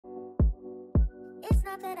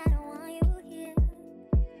that I don't want you here.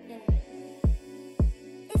 Yeah.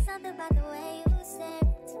 It's something about the way you stare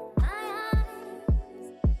into my eyes.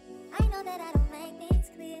 I know that I don't make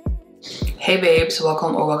things clear. Hey babes,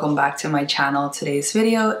 welcome or welcome back to my channel. Today's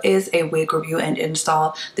video is a wig review and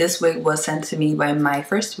install. This wig was sent to me by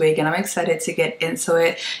𝗪𝗡stwig and I'm excited to get into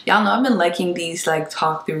it. Y'all know I've been liking these like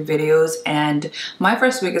talk through videos, and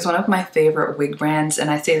𝗪𝗡stwig is one of my favorite wig brands,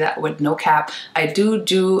 and I say that with no cap. I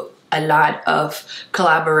do a lot of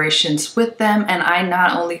collaborations with them, and I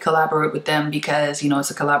not only collaborate with them because, you know,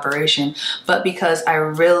 it's a collaboration, but because I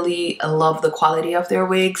really love the quality of their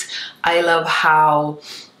wigs. I love how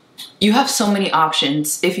you have so many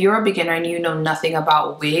options. If you're a beginner and you know nothing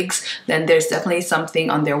about wigs, then there's definitely something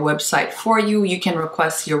on their website for you. You can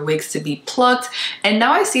request your wigs to be plucked. And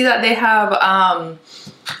now I see that they have, I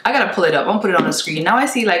gotta pull it up, I'll put it on the screen. Now I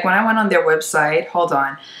see, like, when I went on their website, hold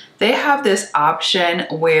on, they have this option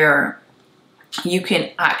where you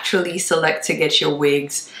can actually select to get your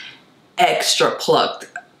wigs extra plucked.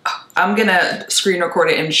 I'm gonna screen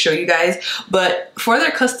record it and show you guys, but for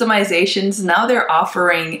their customizations, now they're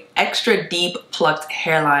offering extra deep plucked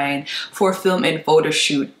hairline for film and photo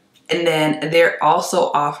shoot. And then they're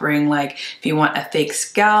also offering, like, if you want a fake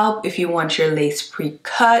scalp, if you want your lace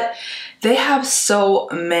pre-cut, they have so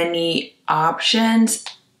many options.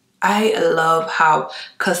 I love how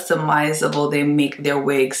customizable they make their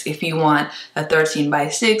wigs. If you want a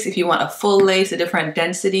 13x6, if you want a full lace, the different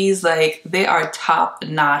densities, like, they are top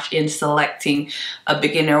notch in selecting a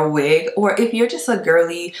beginner wig. Or if you're just a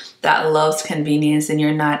girly that loves convenience and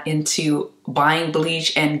you're not into buying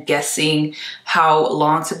bleach and guessing how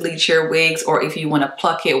long to bleach your wigs, or if you want to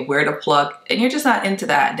pluck it, where to pluck, and you're just not into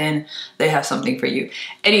that, then they have something for you.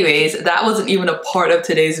 Anyways, that wasn't even a part of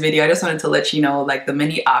today's video. I just wanted to let you know, like, the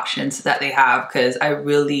many options that they have, because I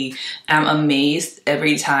really am amazed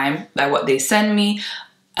every time by what they send me.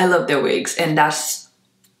 I love their wigs, and that's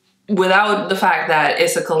without the fact that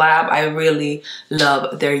it's a collab. I really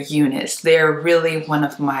love their units. They're really one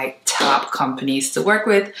of my top companies to work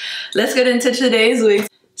with. Let's get into today's wig.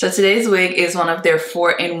 So today's wig is one of their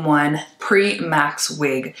 4-in-1 pre-max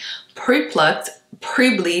wig. Pre-plucked,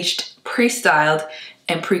 pre-bleached, pre-styled,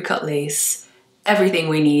 and pre-cut lace. Everything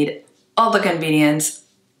we need, all the convenience.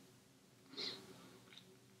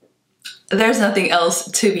 There's nothing else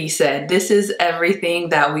to be said. This is everything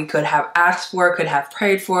that we could have asked for, could have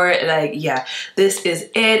prayed for. Like, yeah, this is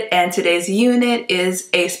it. And today's unit is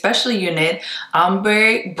a special unit,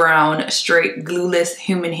 Ombre brown straight glueless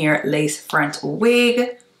human hair lace front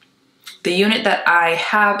wig. The unit that I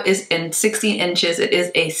have is in 16 inches. It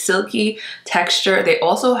is a silky texture. They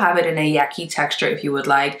also have it in a yaki texture if you would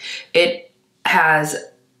like. It has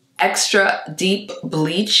extra deep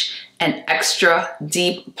bleach and extra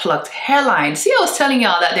deep plucked hairline. See, I was telling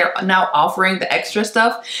y'all that they're now offering the extra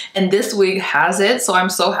stuff, and this wig has it, so I'm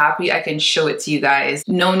so happy I can show it to you guys.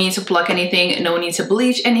 No need to pluck anything, no need to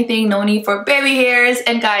bleach anything, no need for baby hairs.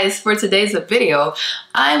 And guys, for today's video,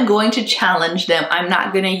 I'm going to challenge them. I'm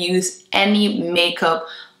not gonna use any makeup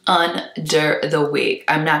under the wig.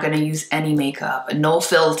 I'm not gonna use any makeup, no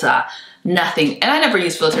filter, nothing. And I never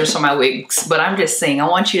use filters for my wigs, but I'm just saying, I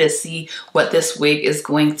want you to see what this wig is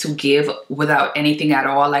going to give without anything at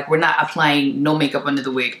all. Like, we're not applying no makeup under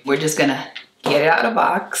the wig. We're just gonna get it out of the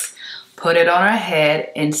box, put it on our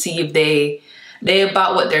head, and see if they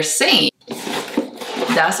about what they're saying.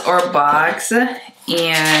 That's our box.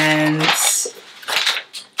 And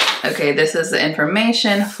okay, this is the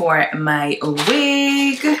information for my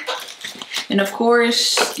wig. And of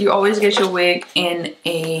course, you always get your wig in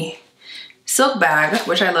a silk bag,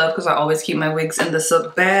 which I love because I always keep my wigs in the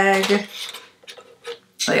silk bag.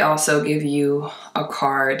 They also give you a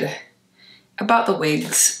card about the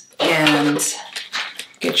wigs and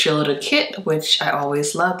get your little kit, which I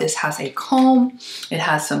always love. This has a comb, it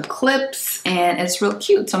has some clips, and it's real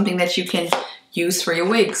cute. Something that you can use for your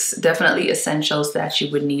wigs. Definitely essentials that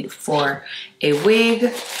you would need for a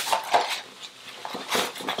wig.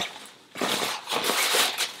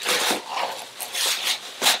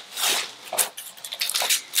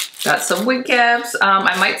 Got some wig caps.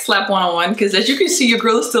 I might slap one on one because, as you can see, your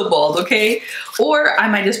girl is still bald, okay? Or I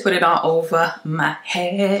might just put it on over my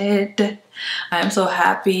head. I'm so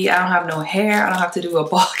happy. I don't have no hair. I don't have to do a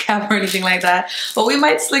ball cap or anything like that. But we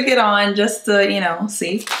might slick it on just to, you know,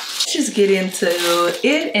 see. Let's just get into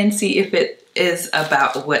it and see if it is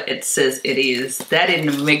about what it says it is. That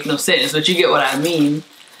didn't make no sense, but you get what I mean.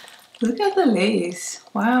 Look at the lace.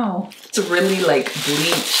 Wow. It's really like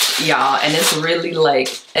bleached, y'all, and it's really like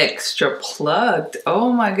extra plucked.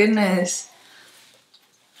 Oh my goodness.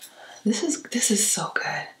 This is so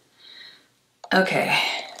good. Okay.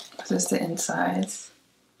 This is the insides.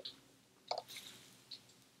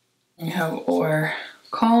 You have our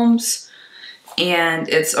combs and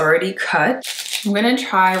it's already cut. I'm gonna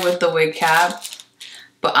try with the wig cap,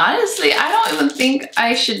 but honestly, I don't even think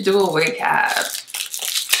I should do a wig cap.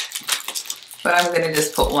 But I'm gonna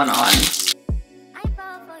just put one on.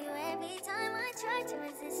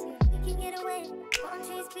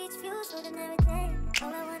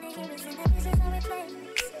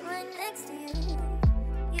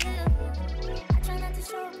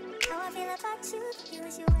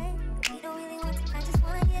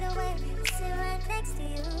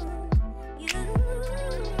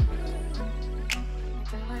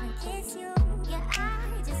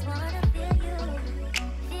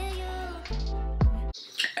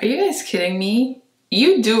 Are you guys kidding me?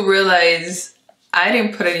 You do realize I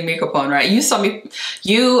didn't put any makeup on, right? You saw me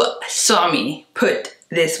put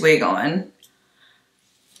this wig on.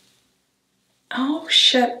 Oh,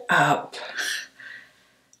 shut up.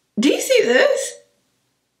 Do you see this?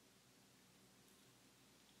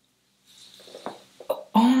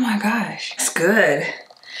 Oh my gosh, it's good.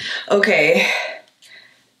 Okay,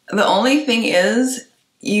 the only thing is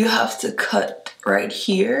you have to cut right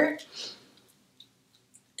here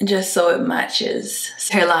just so it matches.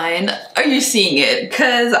 Hairline, are you seeing it?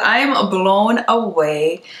 Because I'm blown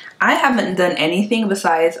away. I haven't done anything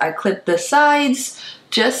besides I clipped the sides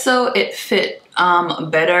just so it fit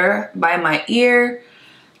better by my ear.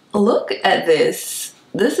 Look at this.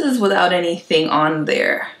 This is without anything on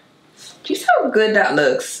there. Do you see how good that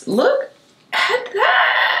looks? Look at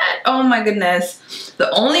that. Oh my goodness. The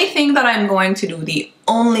only thing that I'm going to do, the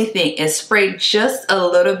only thing is spray just a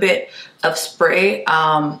little bit of spray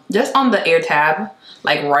just on the ear tab,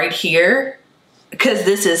 like right here, because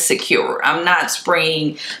this is secure. I'm not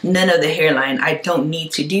spraying none of the hairline. I don't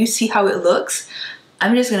need to. Do you see how it looks?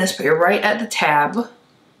 I'm just gonna spray right at the tab.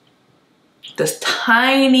 This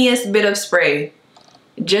tiniest bit of spray,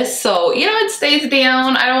 just so you know it stays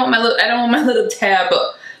down. I don't want my little tab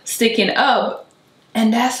sticking up,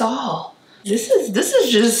 and that's all. This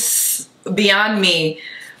is just beyond me.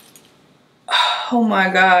 Oh my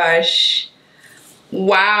gosh,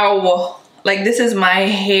 wow, like this is my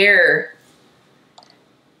hair.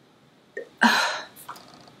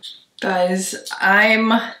 Guys,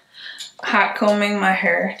 I'm hot combing my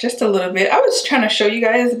hair just a little bit. I was trying to show you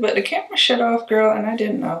guys, but the camera shut off, girl, and I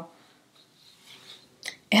didn't know.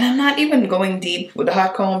 And I'm not even going deep with the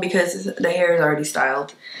hot comb because the hair is already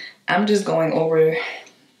styled. I'm just going over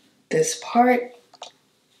this part.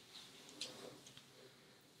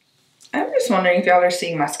 I'm just wondering if y'all are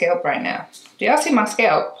seeing my scalp right now. Do y'all see my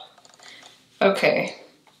scalp? Okay.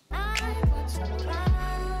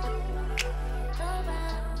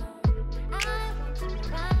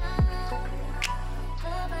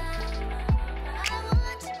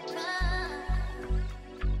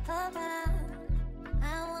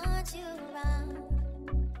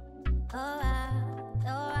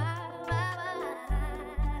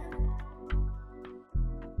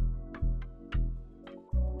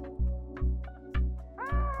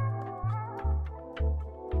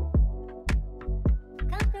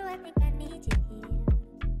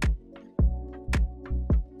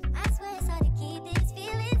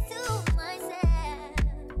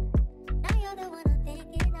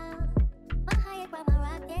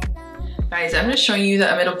 Guys, I'm just showing you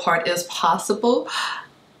that a middle part is possible.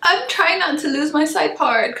 I'm trying not to lose my side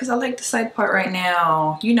part because I like the side part right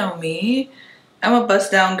now. You know me. I'm a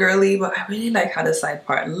bust down girly, but I really like how the side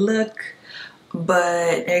part look.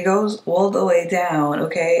 But it goes all the way down,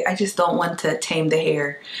 okay? I just don't want to tame the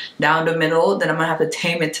hair down the middle. Then I'm gonna have to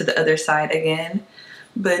tame it to the other side again.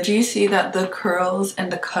 But do you see that the curls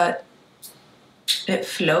and the cut, it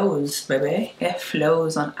flows, baby. It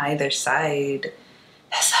flows on either side.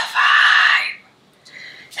 That's a vibe.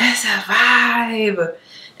 That's a vibe.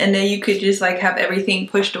 And then you could just like have everything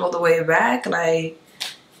pushed all the way back. Like,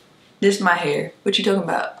 this is my hair. What you talking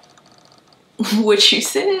about? What you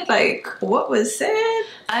said? Like, what was said?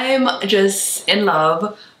 I'm just in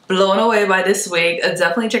love, blown away by this wig.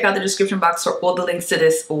 Definitely check out the description box for all the links to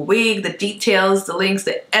this wig, the details, the links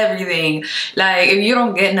to everything. Like, if you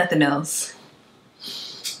don't get nothing else,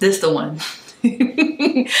 this the one.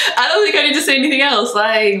 I don't think I need to say anything else.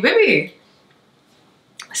 Like, baby,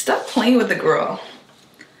 stop playing with the girl.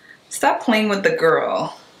 Stop playing with the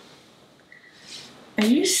girl. Are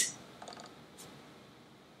you...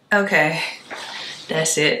 Okay,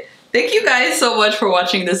 that's it. Thank you guys so much for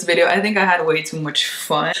watching this video. I think I had way too much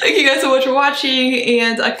fun. Thank you guys so much for watching,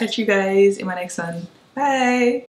 and I'll catch you guys in my next one. Bye.